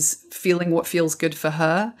is feeling what feels good for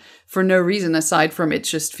her for no reason aside from it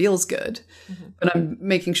just feels good. But I'm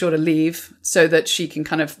making sure to leave so that she can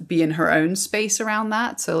kind of be in her own space around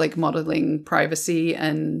that. So like modeling privacy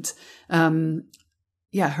and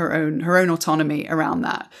her own autonomy around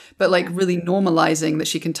that, but like really normalizing that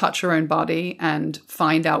she can touch her own body and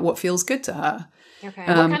find out what feels good to her. Okay.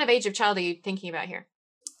 What kind of age of child are you thinking about here?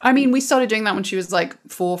 I mean, we started doing that when she was like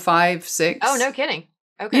 4, 5, 6. Oh, no kidding.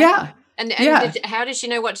 Okay. Yeah. And how does she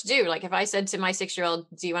know what to do? Like if I said to my 6-year-old,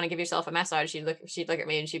 do you want to give yourself a massage? She'd look at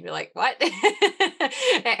me and she'd be like, what?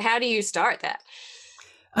 How do you start that?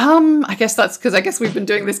 I guess that's because I guess we've been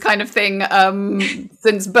doing this kind of thing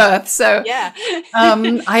since birth. So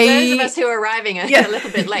those of us who are arriving a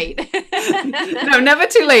little bit late. No, never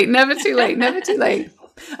too late. Never too late. Never too late.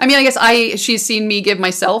 I mean, I guess she's seen me give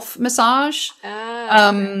myself massage,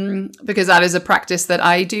 because that is a practice that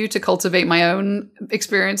I do to cultivate my own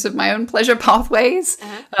experience of my own pleasure pathways.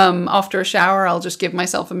 After a shower, I'll just give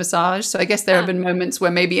myself a massage. So I guess there have been moments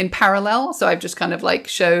where maybe in parallel. So I've just kind of like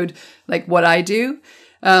showed like what I do.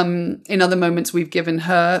 In other moments, we've given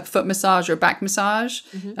her foot massage or back massage.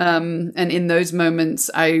 And in those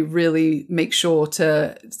moments, I really make sure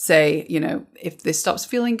to say, you know, if this stops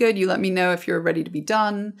feeling good, you let me know if you're ready to be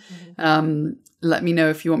done. Let me know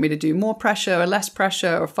if you want me to do more pressure or less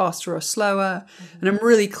pressure or faster or slower. And I'm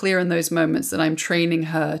really clear in those moments that I'm training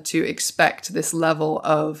her to expect this level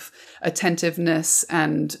of attentiveness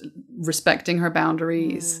and respecting her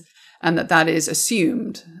boundaries, and that is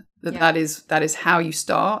assumed. That is how you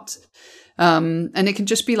start. And it can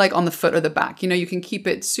just be like on the foot or the back. You know, you can keep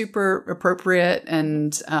it super appropriate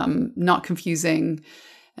and not confusing.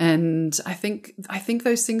 And I think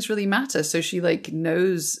those things really matter. So she like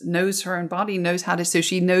knows her own body, knows how to, so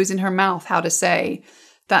she knows in her mouth how to say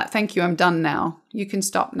that, thank you, I'm done now. You can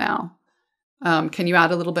stop now. Can you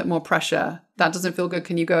add a little bit more pressure? That doesn't feel good.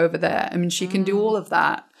 Can you go over there? I mean, she can do all of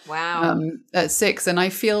that. Wow. At 6. And I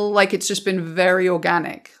feel like it's just been very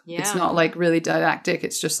organic. Yeah. It's not like really didactic.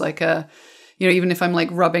 It's just like even if I'm like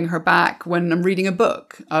rubbing her back when I'm reading a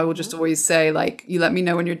book, I will just always say like, you let me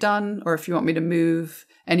know when you're done, or if you want me to move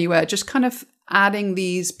anywhere, just kind of adding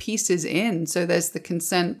these pieces in. So there's the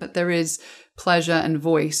consent, but there is pleasure and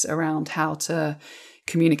voice around how to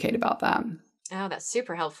communicate about that. Oh, that's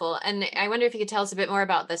super helpful. And I wonder if you could tell us a bit more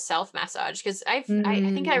about the self massage, because I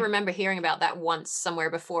think I remember hearing about that once somewhere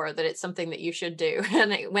before, that it's something that you should do.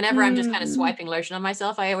 And whenever I'm just kind of swiping lotion on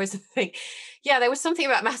myself, I always think, yeah, there was something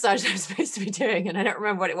about massage I'm supposed to be doing, and I don't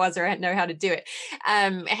remember what it was, or I know how to do it.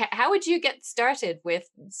 How would you get started with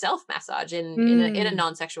self massage in a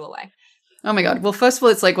non-sexual way? Oh my God. Well, first of all,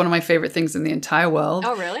 it's like one of my favorite things in the entire world.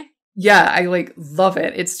 Oh, really? Yeah, I like love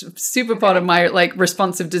it. It's super part of my like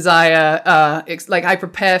responsive desire. Like I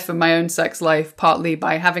prepare for my own sex life partly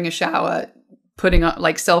by having a shower, putting up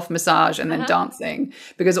like self massage, and then dancing,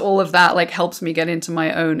 because all of that like helps me get into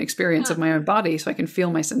my own experience of my own body, so I can feel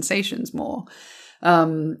my sensations more.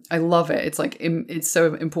 I love it. It's like it's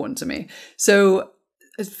so important to me. So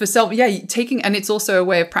for self, taking, and it's also a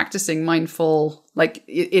way of practicing mindful, like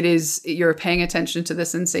it is, you're paying attention to the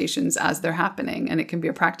sensations as they're happening, and it can be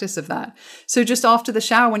a practice of that. So just after the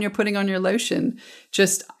shower, when you're putting on your lotion,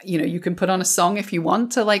 just, you can put on a song if you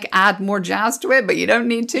want to like add more jazz to it, but you don't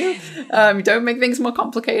need to. Don't make things more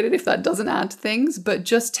complicated if that doesn't add to things, but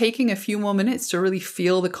just taking a few more minutes to really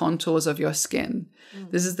feel the contours of your skin.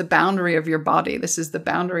 This is the boundary of your body. This is the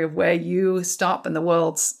boundary of where you stop and the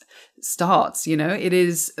world starts. It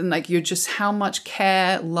is like, you're just, how much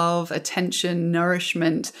care, love, attention,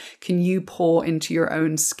 nourishment can you pour into your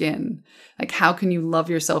own skin? Like, how can you love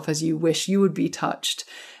yourself as you wish you would be touched?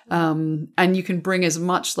 And you can bring as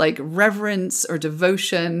much like reverence or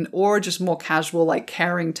devotion, or just more casual, like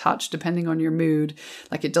caring touch, depending on your mood.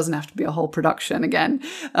 Like, it doesn't have to be a whole production again.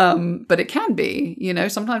 But it can be,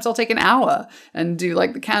 sometimes I'll take an hour and do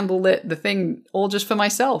like the candle lit, the thing all just for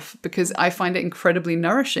myself, because I find it incredibly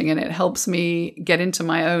nourishing, and it helps me get into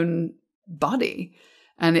my own body.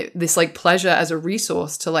 And this like pleasure as a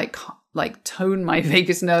resource to like tone my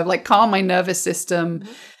vagus nerve, like calm my nervous system,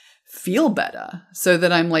 feel better, so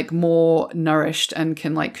that I'm like more nourished and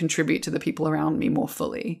can like contribute to the people around me more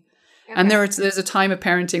fully. Okay. And there's a time of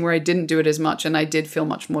parenting where I didn't do it as much, and I did feel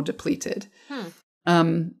much more depleted.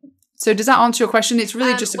 So does that answer your question? It's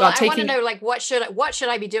really just about taking. I want to know, like, what should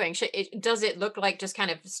I be doing? Does it look like just kind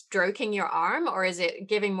of stroking your arm, or is it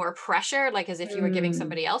giving more pressure? Like, as if you were giving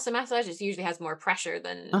somebody else a massage, it usually has more pressure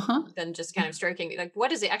than just kind of stroking. Like,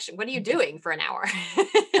 what is it actually? What are you doing for an hour?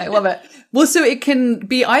 I love it. Well, so it can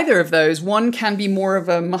be either of those. One can be more of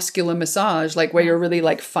a muscular massage, like where you're really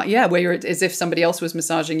like, where you're as if somebody else was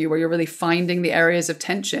massaging you, where you're really finding the areas of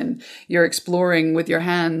tension. You're exploring with your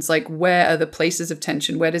hands, like, where are the places of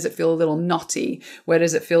tension? Where does it feel a little knotty? Where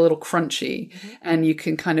does it feel a little crunchy? And you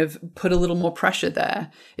can kind of put a little more pressure there.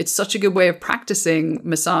 It's such a good way of practicing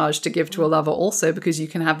massage to give to a lover also, because you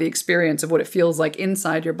can have the experience of what it feels like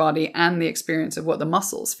inside your body and the experience of what the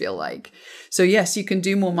muscles feel like. So yes, you can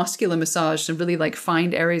do more muscular massage to really like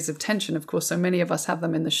find areas of tension. Of course, so many of us have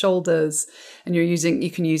them in the shoulders, and you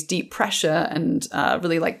can use deep pressure and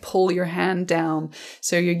really like pull your hand down.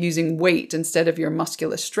 So you're using weight instead of your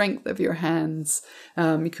muscular strength of your hands.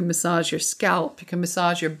 You can massage your scalp. You can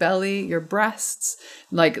massage your belly, your breasts,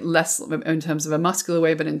 like less in terms of a muscular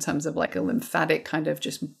way, but in terms of like a lymphatic kind of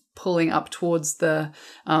just pulling up towards the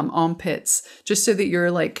armpits, just so that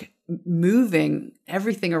you're like moving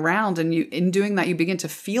everything around. And in doing that, you begin to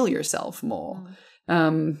feel yourself more.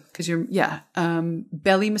 Because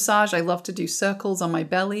belly massage. I love to do circles on my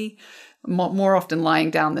belly, more often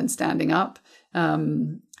lying down than standing up.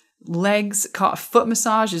 Legs, foot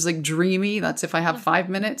massage is like dreamy. That's if I have 5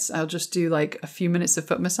 minutes, I'll just do like a few minutes of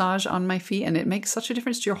foot massage on my feet, and it makes such a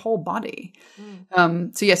difference to your whole body.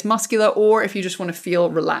 So yes, muscular, or if you just want to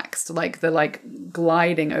feel relaxed, like the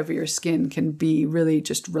gliding over your skin can be really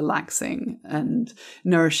just relaxing and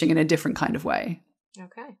nourishing in a different kind of way.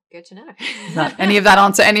 Okay, good to know. Any of that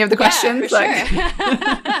answer any of the questions? Yeah, for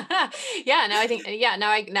sure.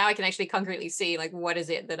 Now I can actually concretely see like what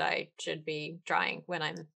is it that I should be trying when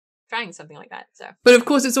I'm trying something like that. So, but of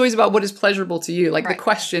course, it's always about what is pleasurable to you. Like right. The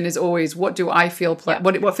question is always, what do I feel?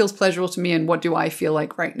 What feels pleasurable to me, and what do I feel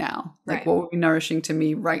like right now? Like what would be nourishing to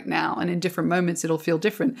me right now? And in different moments, it'll feel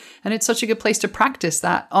different. And it's such a good place to practice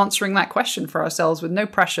that, answering that question for ourselves with no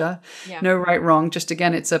pressure, no right, wrong. Just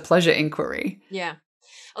again, it's a pleasure inquiry. Yeah.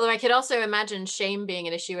 Although I could also imagine shame being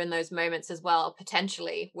an issue in those moments as well,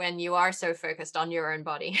 potentially, when you are so focused on your own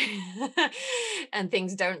body and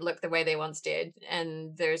things don't look the way they once did.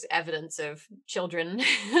 And there's evidence of children.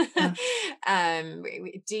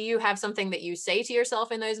 Do you have something that you say to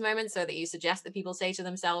yourself in those moments, or that you suggest that people say to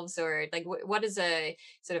themselves? Or like, what is a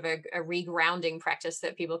sort of a regrounding practice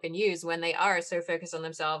that people can use when they are so focused on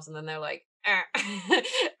themselves and then they're like,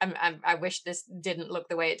 I wish this didn't look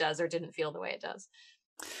the way it does or didn't feel the way it does?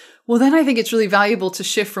 Well, then I think it's really valuable to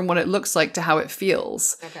shift from what it looks like to how it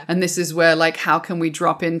feels. Okay. And this is where, like, how can we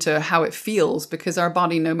drop into how it feels? Because our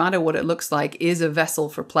body, no matter what it looks like, is a vessel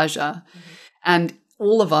for pleasure. And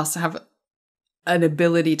all of us have an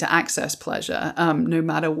ability to access pleasure, no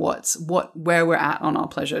matter where we're at on our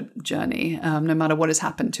pleasure journey, no matter what has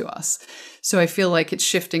happened to us. So I feel like it's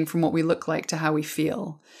shifting from what we look like to how we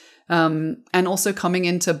feel. And also coming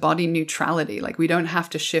into body neutrality. Like, we don't have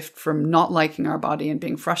to shift from not liking our body and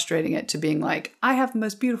being frustrating it to being like, I have the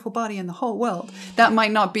most beautiful body in the whole world. That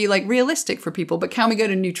might not be like realistic for people, but can we go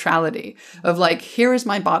to neutrality of like, here is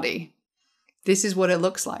my body. This is what it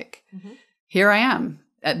looks like. Here I am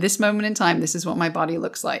at this moment in time. This is what my body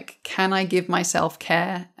looks like. Can I give myself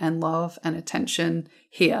care and love and attention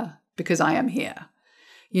here because I am here?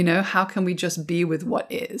 You know, how can we just be with what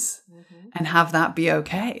is and have that be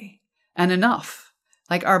okay? And enough.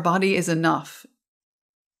 Like, our body is enough,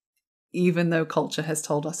 even though culture has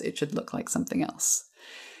told us it should look like something else.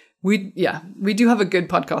 We do have a good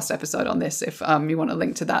podcast episode on this if you want to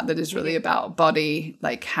link to that is really about body,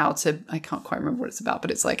 like how to, I can't quite remember what it's about,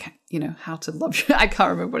 but it's like, you know, how to love you. I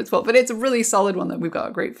can't remember what it's about, but it's a really solid one that we've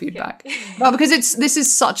got great feedback about, because this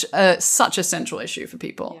is such a central issue for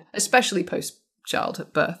people, especially post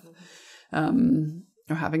childbirth or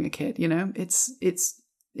having a kid. You know, it's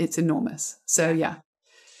enormous. So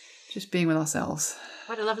just being with ourselves.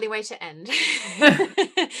 What a lovely way to end.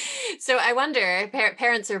 So I wonder,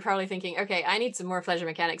 parents are probably thinking, okay, I need some more pleasure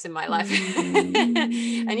mechanics in my life.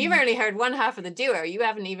 And you've only heard one half of the duo. You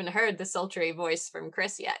haven't even heard the sultry voice from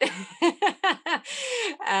Chris yet.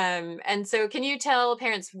 And so can you tell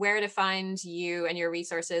parents where to find you and your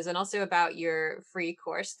resources, and also about your free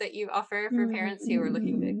course that you offer for parents who are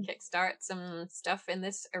looking to kickstart some stuff in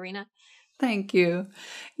this arena? Thank you.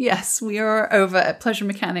 Yes, we are over at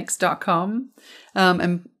pleasuremechanics.com,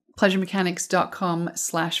 and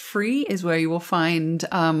pleasuremechanics.com/free is where you will find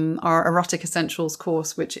our Erotic Essentials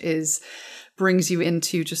course, which brings you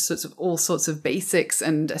into just all sorts of basics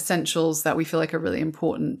and essentials that we feel like are really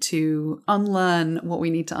important to unlearn what we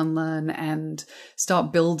need to unlearn and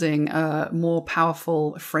start building a more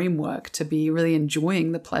powerful framework to be really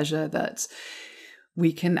enjoying the pleasure that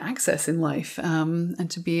we can access in life, and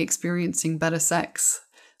to be experiencing better sex.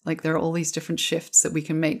 Like, there are all these different shifts that we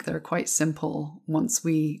can make that are quite simple once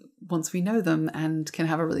we know them, and can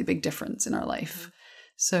have a really big difference in our life.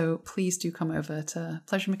 So please do come over to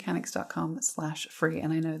pleasuremechanics.com/free.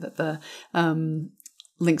 And I know that the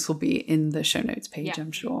links will be in the show notes page,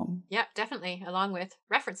 I'm sure. Yeah, definitely. Along with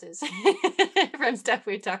references from stuff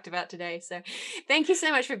we've talked about today. So thank you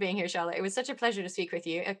so much for being here, Charlotte. It was such a pleasure to speak with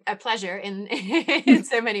you. A pleasure in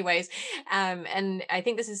so many ways. And I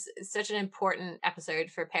think this is such an important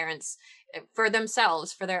episode for parents, for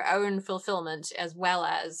themselves, for their own fulfillment, as well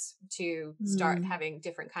as to start having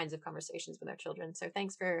different kinds of conversations with their children. So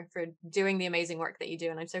thanks for doing the amazing work that you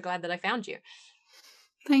do. And I'm so glad that I found you.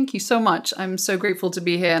 Thank you so much. I'm so grateful to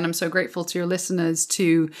be here, and I'm so grateful to your listeners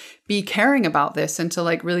to be caring about this and to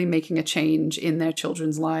like really making a change in their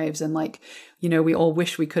children's lives. And like, we all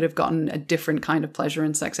wish we could have gotten a different kind of pleasure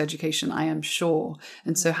in sex education, I am sure.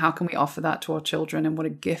 And so how can we offer that to our children, and what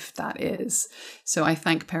a gift that is? So I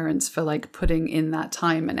thank parents for like putting in that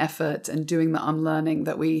time and effort and doing the unlearning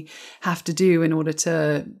that we have to do in order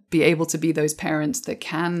to be able to be those parents that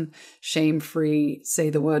can shame-free say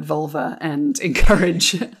the word vulva and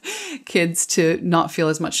encourage kids to not feel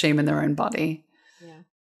as much shame in their own body.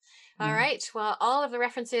 All right. Well, all of the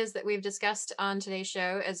references that we've discussed on today's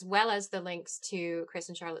show, as well as the links to Chris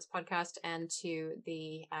and Charlotte's podcast and to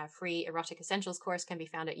the free Erotic Essentials course, can be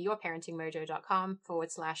found at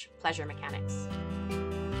yourparentingmojo.com/pleasure mechanics.